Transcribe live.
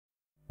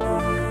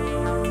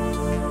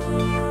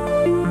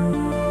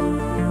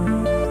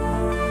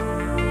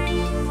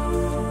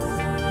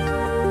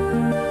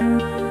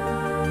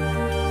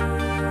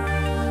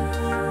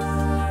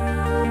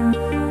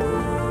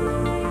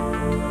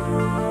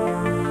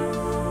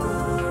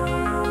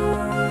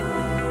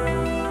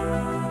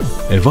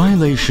A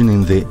violation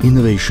in the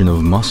innervation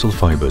of muscle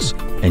fibers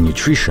and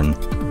nutrition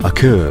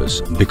occurs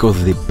because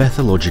of the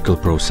pathological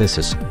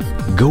processes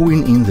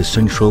going in the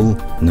central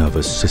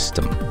nervous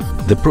system.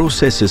 The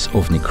processes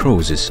of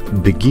necrosis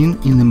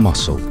begin in the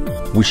muscle,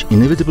 which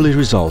inevitably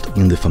result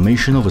in the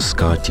formation of a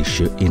scar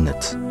tissue in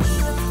it.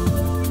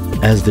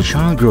 As the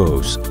child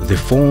grows, the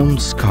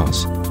formed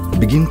scars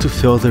begin to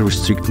further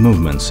restrict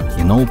movements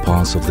in all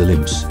parts of the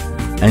limbs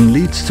and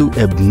leads to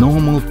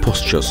abnormal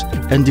postures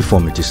and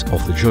deformities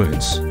of the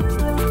joints.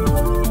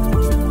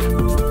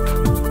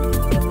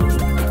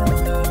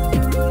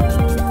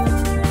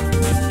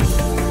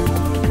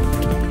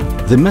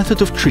 The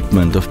method of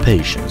treatment of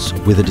patients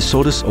with the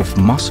disorders of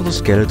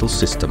musculoskeletal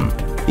system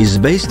is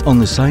based on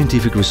the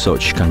scientific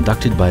research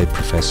conducted by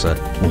Professor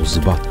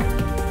Ulzibat.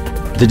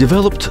 The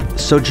developed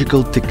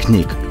surgical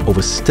technique of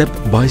a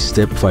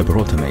step-by-step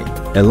fiberotomy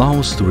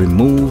allows to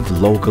remove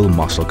local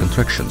muscle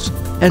contractions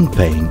and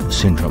pain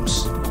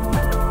syndromes.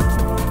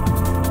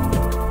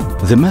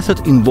 The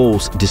method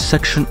involves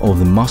dissection of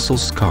the muscle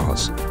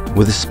scars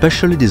with a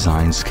specially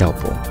designed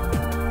scalpel.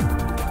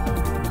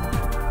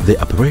 The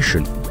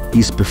operation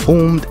is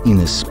performed in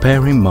a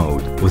sparing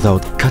mode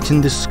without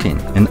cutting the skin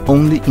and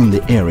only in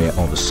the area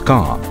of the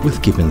scar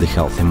with keeping the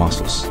healthy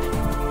muscles.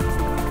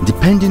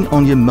 Depending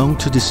on your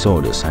motor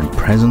disorders and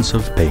presence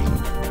of pain,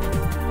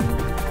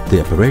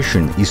 the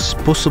operation is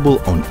possible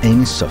on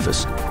any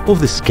surface of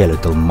the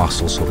skeletal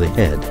muscles of the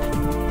head,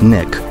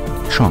 neck,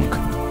 trunk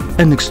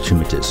and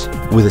extremities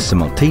with a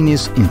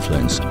simultaneous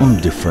influence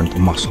on different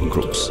muscle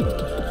groups.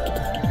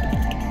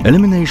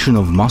 Elimination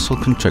of muscle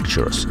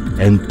contractures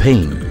and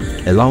pain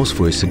allows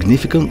for a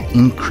significant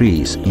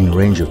increase in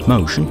range of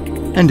motion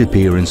and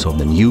appearance of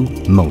the new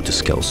motor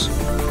skills.